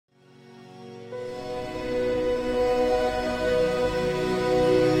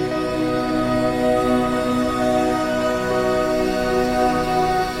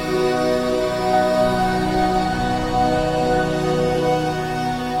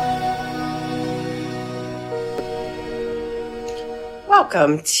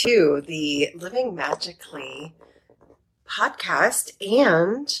Welcome to the Living Magically podcast,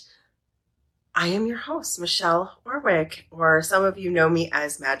 and I am your host, Michelle Orwick, or some of you know me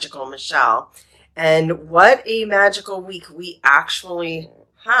as Magical Michelle. And what a magical week we actually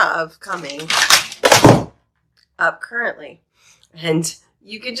have coming up currently. And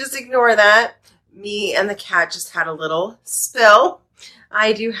you can just ignore that. Me and the cat just had a little spill.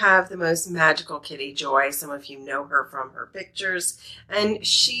 I do have the most magical kitty, Joy. Some of you know her from her pictures. And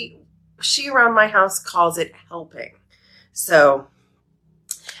she around my house calls it helping. So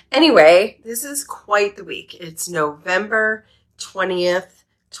anyway, this is quite the week. It's November 20th,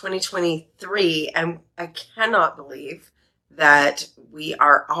 2023. And I cannot believe that we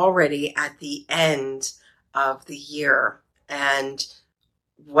are already at the end of the year. And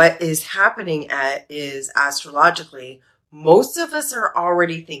what is happening is astrologically, most of us are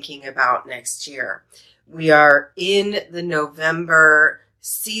already thinking about next year. We are in the November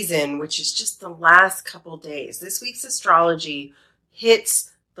season, which is just the last couple days. This week's astrology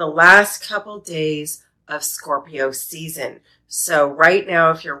hits the last couple days of Scorpio season. So right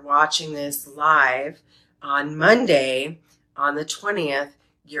now, if you're watching this live on Monday, on the 20th,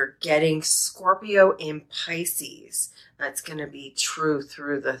 you're getting Scorpio in Pisces. That's going to be true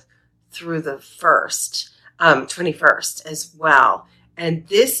through the 21st as well. And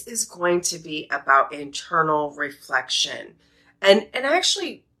this is going to be about internal reflection. And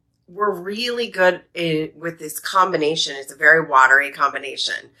actually, we're really good with this combination. It's a very watery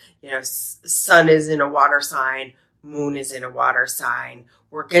combination. You know, sun is in a water sign, moon is in a water sign.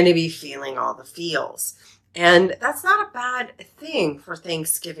 We're going to be feeling all the feels. And that's not a bad thing for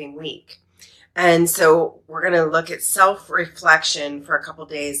Thanksgiving week. And so we're going to look at self-reflection for a couple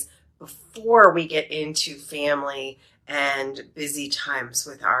days before we get into family and busy times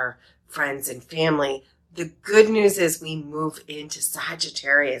with our friends and family. The good news is we move into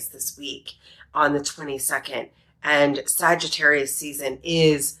Sagittarius this week on the 22nd. And Sagittarius season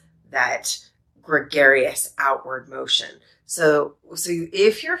is that gregarious outward motion. So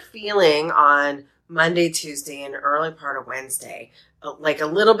if you're feeling on Monday, Tuesday, and early part of Wednesday, like a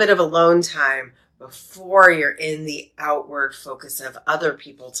little bit of alone time before you're in the outward focus of other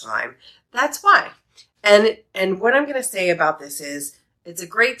people time, that's why. And what I'm going to say about this is it's a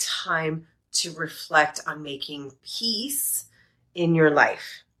great time to reflect on making peace in your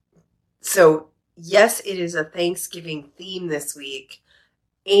life. So yes, it is a Thanksgiving theme this week,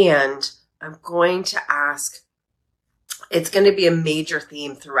 and I'm going to ask, it's going to be a major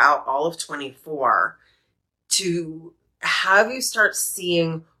theme throughout all of 24 to have you start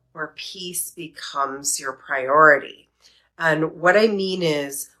seeing where peace becomes your priority. And what I mean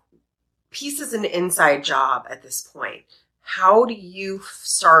is, peace is an inside job at this point. How do you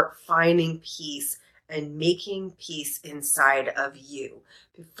start finding peace and making peace inside of you?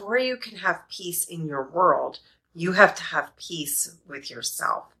 Before you can have peace in your world, you have to have peace with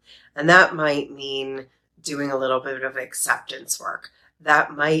yourself. And that might mean doing a little bit of acceptance work.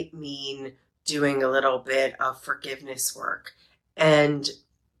 That might mean doing a little bit of forgiveness work. And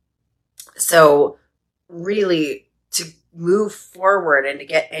so really, to move forward and to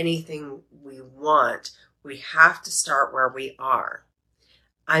get anything we want, we have to start where we are.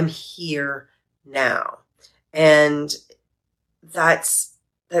 I'm here now. And that's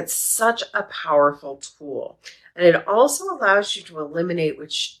such a powerful tool. And it also allows you to eliminate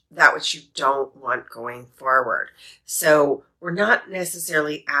that which you don't want going forward. So we're not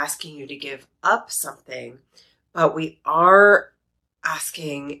necessarily asking you to give up something, but we are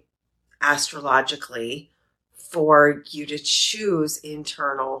asking astrologically for you to choose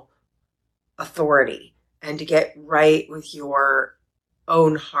internal authority and to get right with your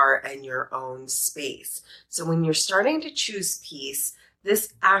own heart and your own space. So when you're starting to choose peace,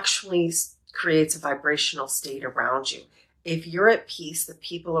 this actually creates a vibrational state around you. If you're at peace, the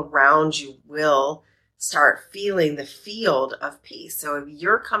people around you will start feeling the field of peace. So if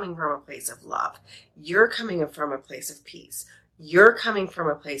you're coming from a place of love, you're coming from a place of peace, you're coming from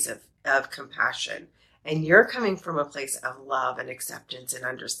a place of compassion, and you're coming from a place of love and acceptance and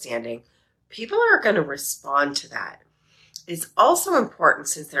understanding, people are going to respond to that. It's also important,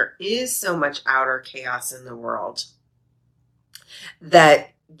 since there is so much outer chaos in the world, that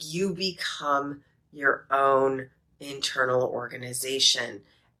you become your own internal organization.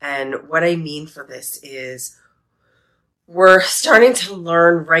 And what I mean for this is we're starting to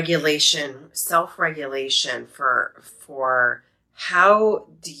learn regulation, self-regulation for how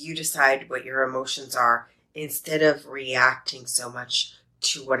do you decide what your emotions are instead of reacting so much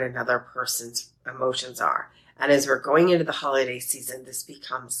to what another person's emotions are. And as we're going into the holiday season, this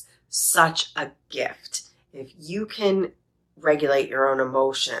becomes such a gift. If you can regulate your own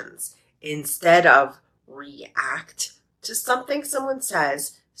emotions instead of react to something someone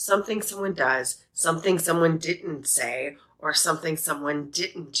says, something someone does, something someone didn't say, or something someone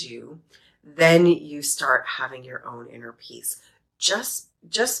didn't do. Then you start having your own inner peace.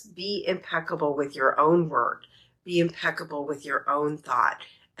 Just be impeccable with your own word. Be impeccable with your own thought,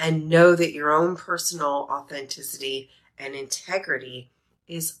 and know that your own personal authenticity and integrity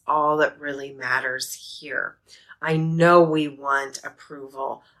is all that really matters here. I know we want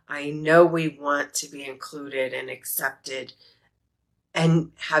approval. I know we want to be included and accepted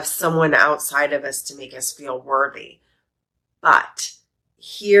and have someone outside of us to make us feel worthy. But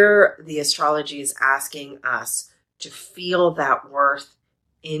here the astrology is asking us to feel that worth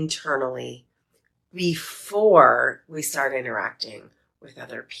internally before we start interacting with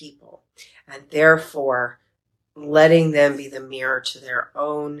other people, and therefore letting them be the mirror to their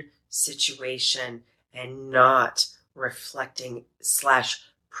own situation and not reflecting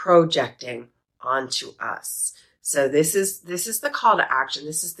 / projecting onto us. So this is the call to action.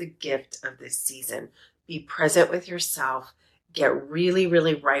 This is the gift of this season. Be present with yourself. Get really,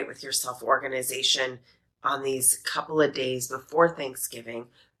 really right with your self-organization on these couple of days before Thanksgiving,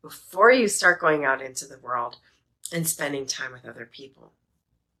 before you start going out into the world and spending time with other people.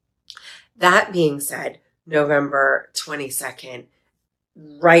 That being said, November 22nd,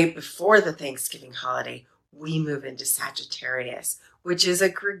 right before the Thanksgiving holiday, we move into Sagittarius, which is a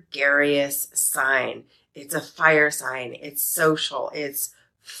gregarious sign. It's a fire sign. It's social. It's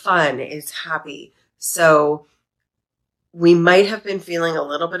fun. It's happy. So we might have been feeling a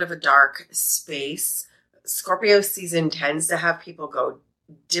little bit of a dark space. Scorpio season tends to have people go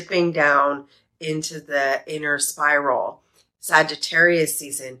dipping down into the inner spiral. Sagittarius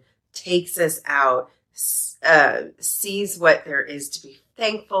season takes us out, sees what there is to be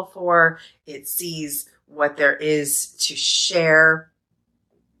thankful for. It sees what there is to share.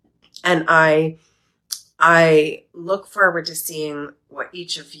 And I look forward to seeing what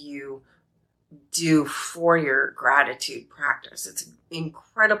each of you do for your gratitude practice. It's an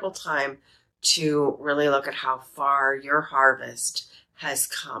incredible time to really look at how far your harvest has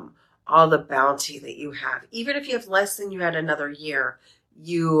come, all the bounty that you have. Even if you have less than you had another year,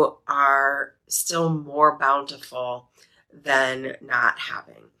 you are still more bountiful than not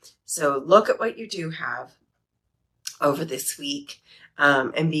having. So look at what you do have over this week,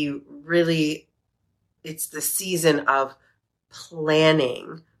 and be really, it's the season of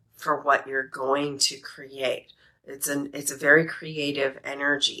planning for what you're going to create. It's a very creative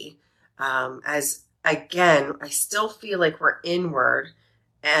energy. As again, I still feel like we're inward,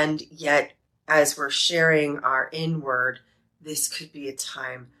 and yet as we're sharing our inward, this could be a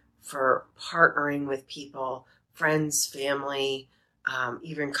time for partnering with people, friends, family,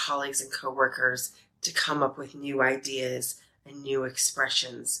 even colleagues and coworkers, to come up with new ideas and new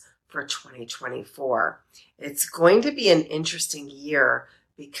expressions for 2024. It's going to be an interesting year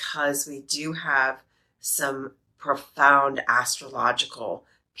because we do have some profound astrological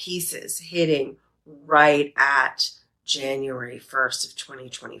pieces hitting right at January 1st of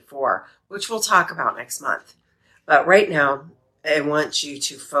 2024, which we'll talk about next month. But right now, I want you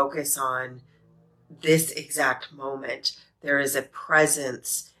to focus on this exact moment. There is a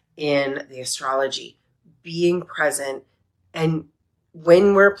presence in the astrology, being present. And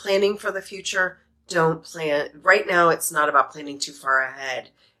when we're planning for the future, don't plan. Right now, it's not about planning too far ahead.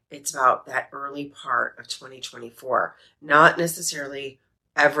 It's about that early part of 2024, not necessarily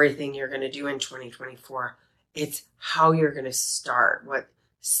everything you're going to do in 2024. It's how you're going to start, what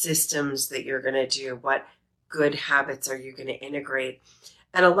systems that you're going to do, what good habits are you going to integrate.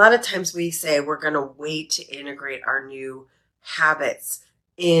 And a lot of times we say we're going to wait to integrate our new habits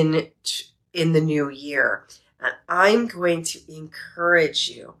in the new year. And I'm going to encourage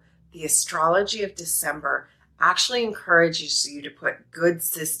you. The astrology of December actually encourages you to put good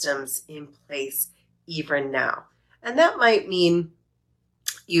systems in place even now. And that might mean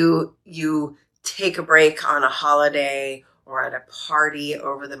you take a break on a holiday or at a party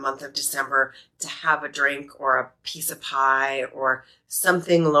over the month of December to have a drink or a piece of pie or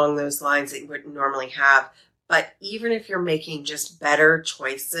something along those lines that you wouldn't normally have. But even if you're making just better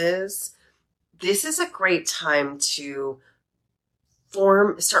choices, this is a great time to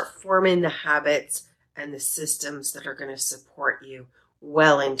start forming the habits and the systems that are going to support you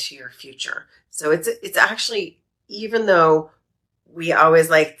well into your future. So it's actually, even though we always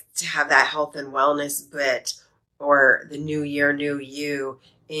like to have that health and wellness bit or the new year, new you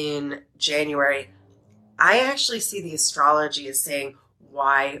in January, I actually see the astrology as saying,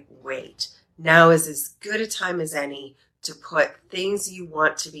 why wait? Now is as good a time as any to put things you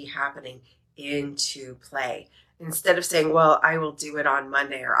want to be happening into play. instead of saying, well, I will do it on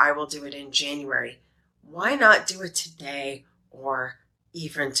Monday or I will do it in January, why not do it today or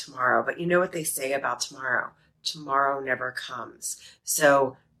even tomorrow? But you know what they say about tomorrow? Tomorrow never comes.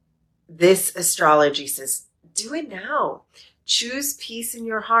 So this astrology says, do it now. Choose peace in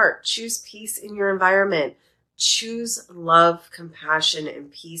your heart. Choose peace in your environment. Choose love, compassion,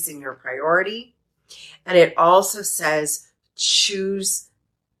 and peace in your priority. And it also says, choose,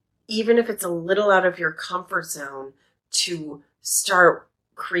 even if it's a little out of your comfort zone, to start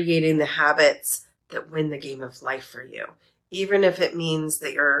creating the habits that win the game of life for you. Even if it means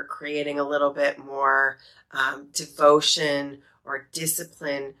that you're creating a little bit more devotion or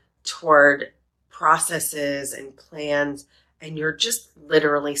discipline toward processes and plans, and you're just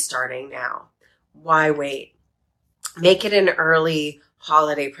literally starting now. Why wait? Make it an early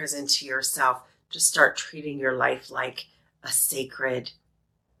holiday present to yourself. Just start treating your life like a sacred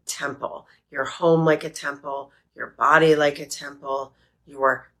temple, your home like a temple, your body like a temple,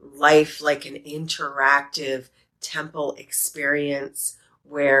 your life like an interactive temple experience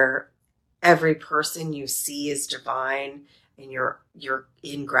where every person you see is divine, and you're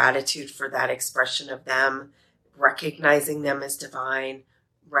in gratitude for that expression of them, recognizing them as divine,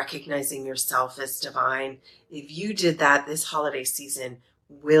 recognizing yourself as divine. If you did that, this holiday season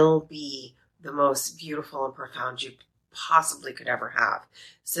will be the most beautiful and profound you possibly could ever have.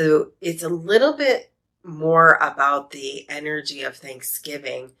 So it's a little bit more about the energy of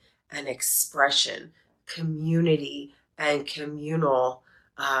Thanksgiving and expression, community, and communal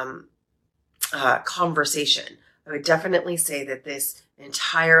conversation. I would definitely say that this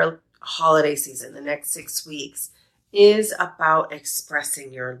entire holiday season, the next 6 weeks, is about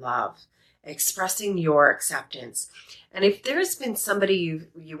expressing your love, expressing your acceptance. And if there's been somebody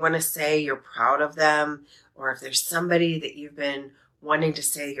you want to say you're proud of them, or if there's somebody that you've been wanting to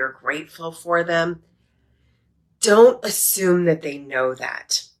say you're grateful for them, don't assume that they know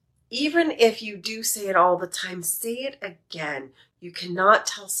that. Even if you do say it all the time, say it again. You cannot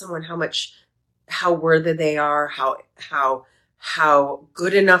tell someone how worthy they are, how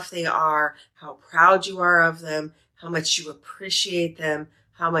good enough they are, how proud you are of them, how much you appreciate them,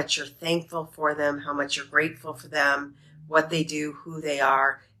 how much you're thankful for them, how much you're grateful for them, what they do, who they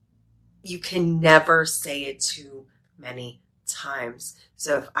are. You can never say it too many times.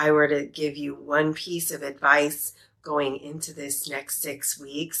 So if I were to give you one piece of advice going into this next 6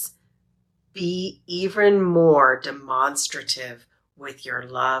 weeks, be even more demonstrative with your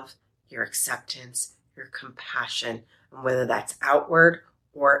love, your acceptance, your compassion, and whether that's outward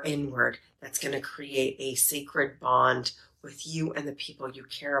or inward, that's going to create a sacred bond with you and the people you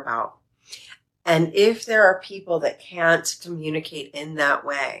care about. And if there are people that can't communicate in that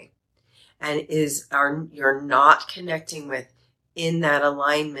way and you're not connecting with in that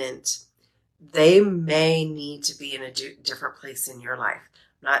alignment, they may need to be in a different place in your life.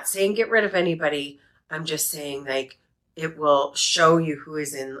 I'm not saying get rid of anybody. I'm just saying it will show you who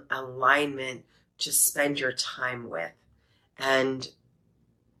is in alignment to spend your time with. And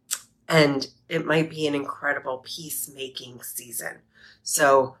it might be an incredible peacemaking season.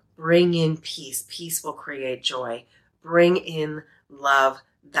 So bring in peace. Peace will create joy. Bring in love.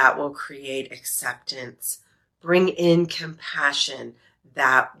 That will create acceptance. Bring in compassion.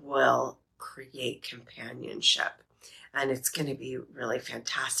 That will create companionship. And it's going to be really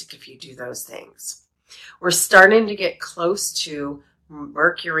fantastic if you do those things. We're starting to get close to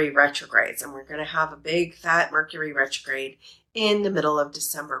Mercury retrogrades, and we're going to have a big fat Mercury retrograde in the middle of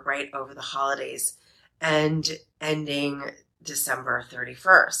December, right over the holidays, and ending December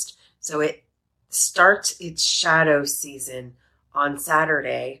 31st. So it starts its shadow season on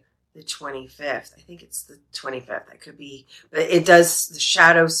Saturday, the 25th. I think it's the 25th. I could be, but it does. The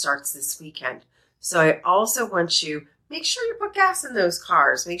shadow starts this weekend. So I also want you, make sure you put gas in those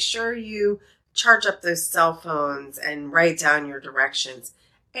cars. Make sure you charge up those cell phones and write down your directions.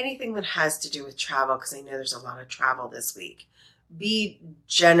 Anything that has to do with travel, because I know there's a lot of travel this week. Be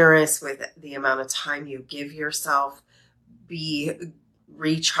generous with the amount of time you give yourself. Be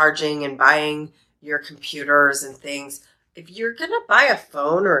recharging and buying your computers and things. If you're going to buy a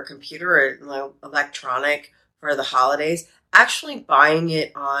phone or a computer or electronic for the holidays, actually buying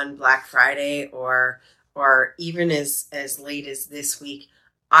it on Black Friday or even as late as this week,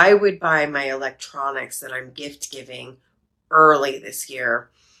 I would buy my electronics that I'm gift giving early this year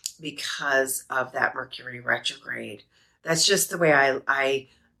because of that Mercury retrograde. That's just the way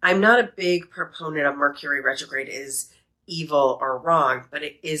I'm not a big proponent of Mercury retrograde is evil or wrong, but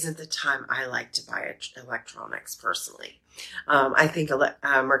it isn't the time I like to buy electronics personally. I think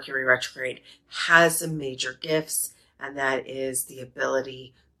Mercury retrograde has some major gifts, and that is the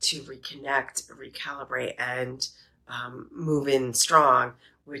ability to reconnect, recalibrate, and move in strong,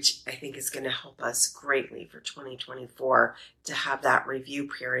 which I think is going to help us greatly for 2024 to have that review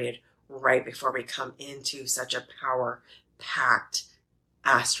period right before we come into such a power-packed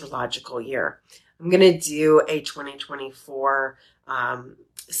astrological year. I'm going to do a 2024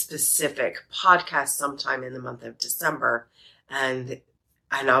 specific podcast sometime in the month of December, and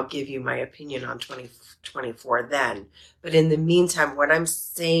I'll give you my opinion on 2024 then. But in the meantime, what I'm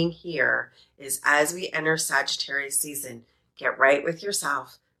saying here is as we enter Sagittarius season, get right with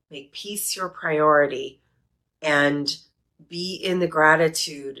yourself, make peace your priority, and be in the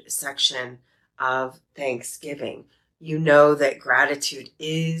gratitude section of Thanksgiving. You know that gratitude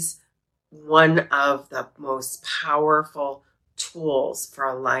is one of the most powerful tools for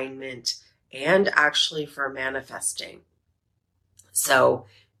alignment and actually for manifesting. So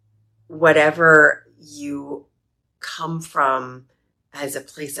whatever you come from as a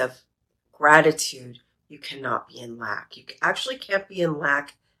place of gratitude, you cannot be in lack. You actually can't be in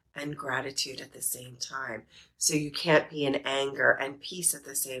lack and gratitude at the same time. So you can't be in anger and peace at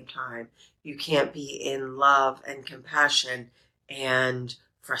the same time. You can't be in love and compassion and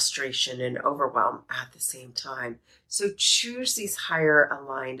frustration and overwhelm at the same time. So choose these higher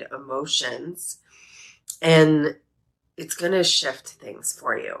aligned emotions, and it's going to shift things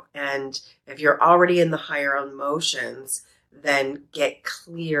for you. And if you're already in the higher emotions, then get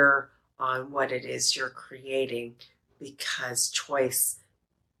clear on what it is you're creating, because choice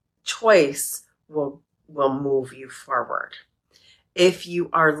will move you forward. If you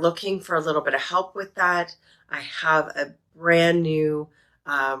are looking for a little bit of help with that, I have a brand new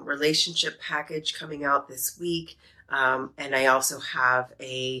relationship package coming out this week. And I also have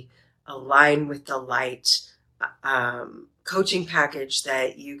a Align with the Light coaching package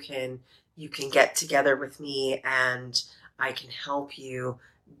that you can get together with me, and I can help you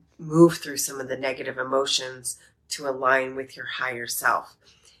move through some of the negative emotions to align with your higher self.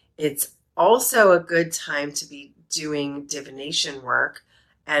 It's also a good time to be doing divination work,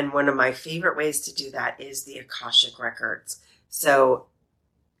 and one of my favorite ways to do that is the Akashic Records. So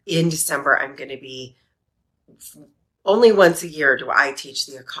in December, I'm going to be, only once a year do I teach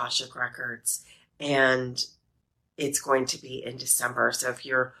the Akashic Records, and it's going to be in December. So if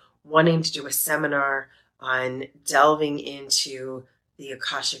you're wanting to do a seminar on delving into the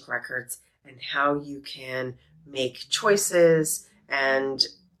Akashic Records and how you can make choices and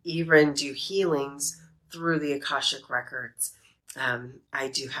even do healings through the Akashic Records, I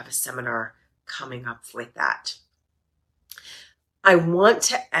do have a seminar coming up with that. I want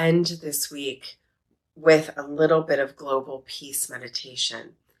to end this week with a little bit of global peace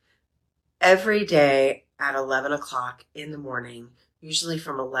meditation. Every day at 11 o'clock in the morning, usually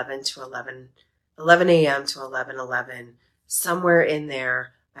from 11 a.m. to 11:11, somewhere in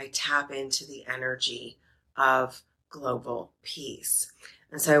there, I tap into the energy of global peace.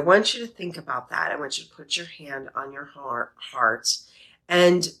 And so I want you to think about that. I want you to put your hand on your heart,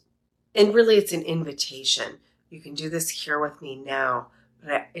 and really it's an invitation. You can do this here with me now,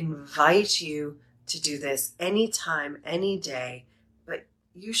 but I invite you to do this anytime, any day, but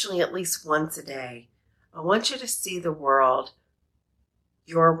usually at least once a day. I want you to see the world,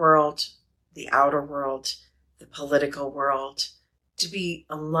 your world, the outer world, the political world, to be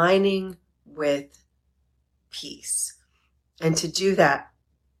aligning with peace. And to do that,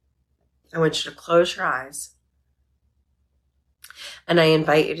 I want you to close your eyes, and I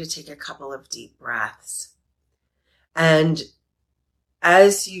invite you to take a couple of deep breaths. And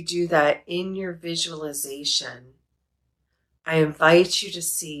as you do that in your visualization, I invite you to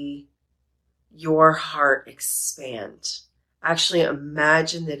see your heart expand. Actually,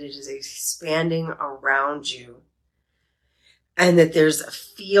 imagine that it is expanding around you, and that there's a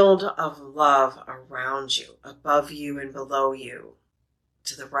field of love around you, above you and below you,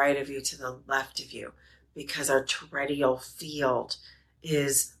 to the right of you, to the left of you, because our terrestrial field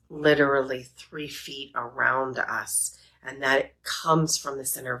is literally 3 feet around us, and that comes from the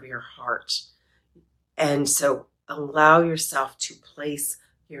center of your heart. And so allow yourself to place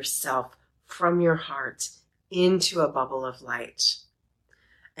yourself from your heart into a bubble of light.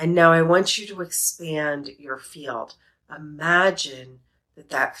 And now I want you to expand your field. Imagine that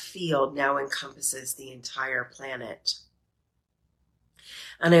that field now encompasses the entire planet.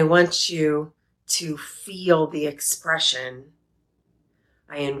 And I want you to feel the expression.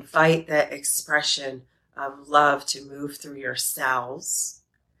 I invite that expression of love to move through your cells,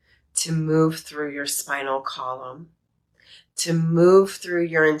 to move through your spinal column, to move through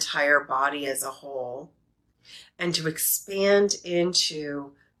your entire body as a whole, and to expand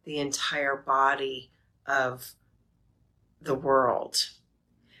into the entire body of the world.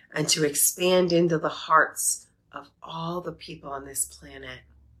 and to expand into the hearts of all the people on this planet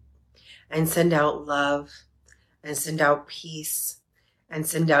and send out love and send out peace and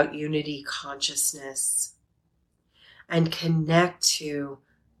send out unity consciousness and connect to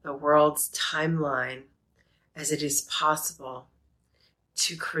the world's timeline as it is possible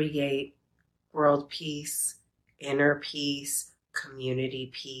to create world peace, inner peace,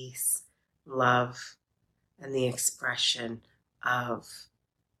 community peace, love, and the expression of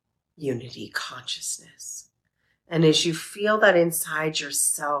unity consciousness. And as you feel that inside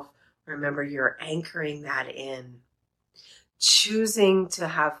yourself, remember you're anchoring that in, choosing to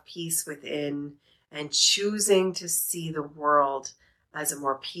have peace within and choosing to see the world as a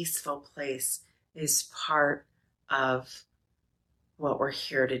more peaceful place is part of what we're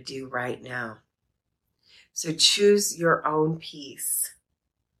here to do right now. So choose your own peace.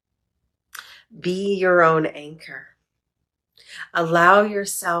 Be your own anchor. Allow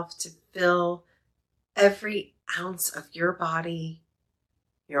yourself to fill every ounce of your body,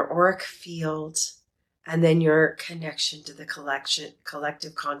 your auric field, and then your connection to the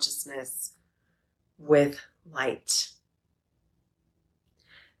collective consciousness with light.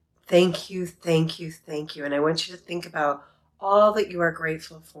 Thank you, thank you, thank you. And I want you to think about all that you are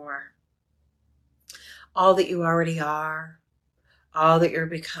grateful for, all that you already are, all that you're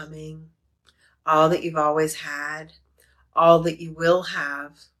becoming, all that you've always had, all that you will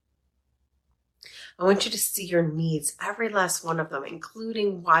have. I want you to see your needs, every last one of them,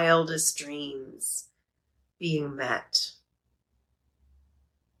 including wildest dreams, being met.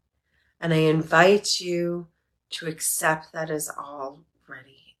 And I invite you to accept that as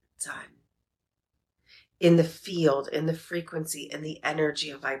already done. In the field, in the frequency, in the energy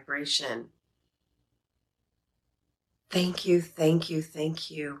of vibration. Thank you, thank you,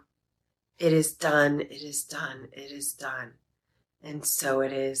 thank you. It is done, it is done, it is done. And so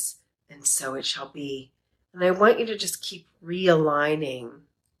it is, and so it shall be. And I want you to just keep realigning.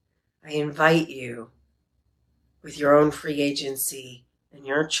 I invite you, with your own free agency and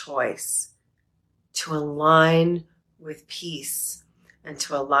your choice, to align with peace and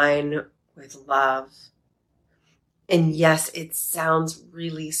to align with love. And yes, it sounds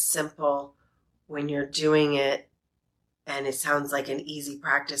really simple when you're doing it, and it sounds like an easy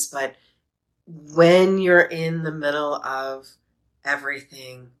practice, but when you're in the middle of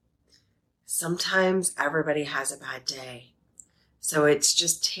everything, sometimes everybody has a bad day. So it's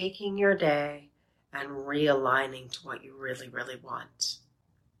just taking your day and realigning to what you really, really want.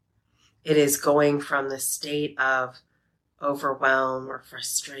 It is going from the state of overwhelm or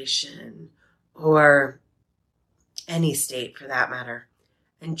frustration or any state for that matter,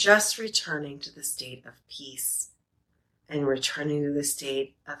 and just returning to the state of peace and returning to the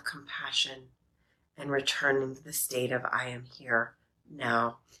state of compassion and returning to the state of I am here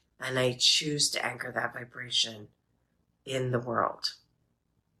now, and I choose to anchor that vibration in the world.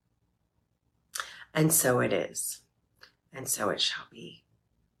 And so it is, and so it shall be.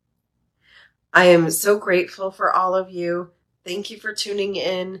 I am so grateful for all of you. Thank you for tuning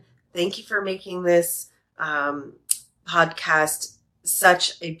in. Thank you for making this podcast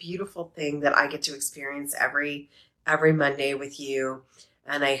such a beautiful thing that I get to experience every Monday with you.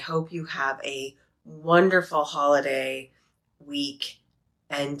 And I hope you have a wonderful holiday week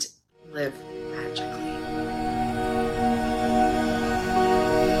and live magically.